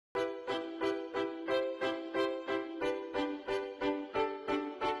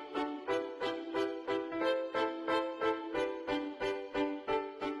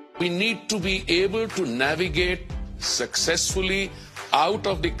We need to be able to navigate successfully out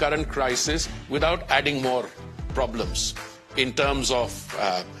of the current crisis without adding more problems in terms of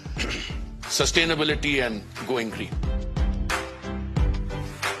sustainability and going green.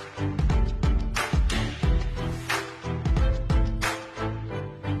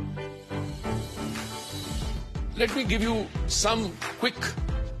 Let me give you some quick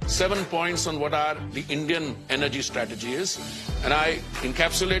 7 points on what the Indian energy strategy is. And I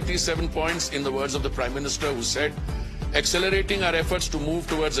encapsulate these 7 points in the words of the Prime Minister, who said, accelerating our efforts to move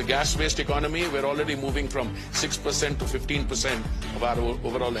towards a gas-based economy. We're already moving from 6% to 15% of our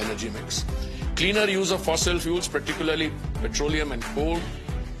overall energy mix. Cleaner use of fossil fuels, particularly petroleum and coal.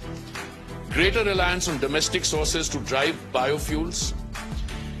 Greater reliance on domestic sources to drive biofuels.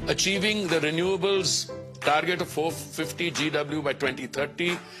 Achieving the renewables target of 450 GW by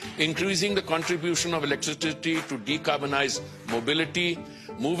 2030, increasing the contribution of electricity to decarbonize mobility,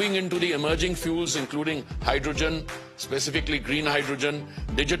 moving into the emerging fuels including hydrogen, specifically green hydrogen,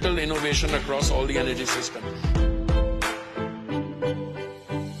 digital innovation across all the energy systems.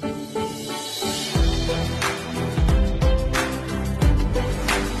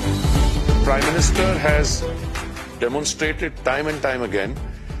 The Prime Minister has demonstrated time and time again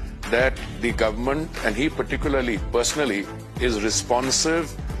that the government, and he particularly, personally, is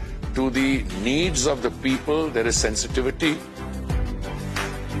responsive to the needs of the people. There is sensitivity.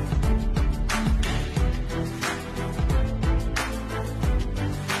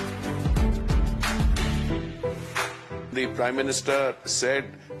 The Prime Minister said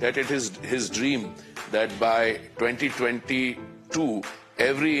that it is his dream that by 2022,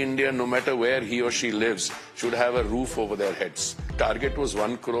 every Indian, no matter where he or she lives, should have a roof over their heads. Target was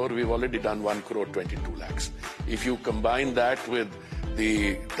 1 crore. We've already done 1 crore 22 lakhs. If you combine that with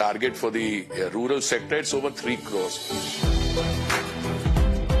the target for the rural sector, it's over 3 crores.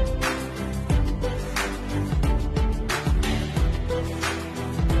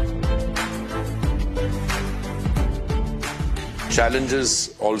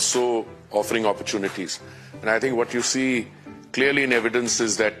 Challenges also offering opportunities. And I think what you see clearly in evidence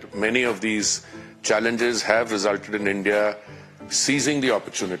is that many of these challenges have resulted in India seizing the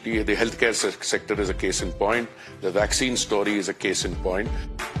opportunity. The healthcare sector is a case in point. The vaccine story is a case in point.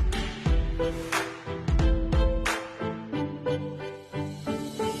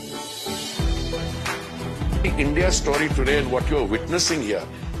 India's story today and what you're witnessing here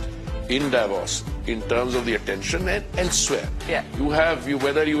in Davos, in terms of the attention and elsewhere. Yeah.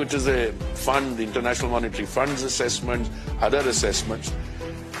 Whether it is a fund, the International Monetary Fund's assessments, other assessments,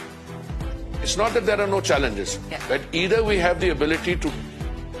 it's not that there are no challenges, but either we have the ability to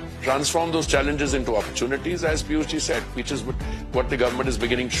transform those challenges into opportunities, as Piyush ji said, which is what the government is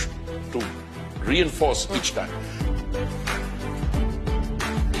beginning to reinforce each time.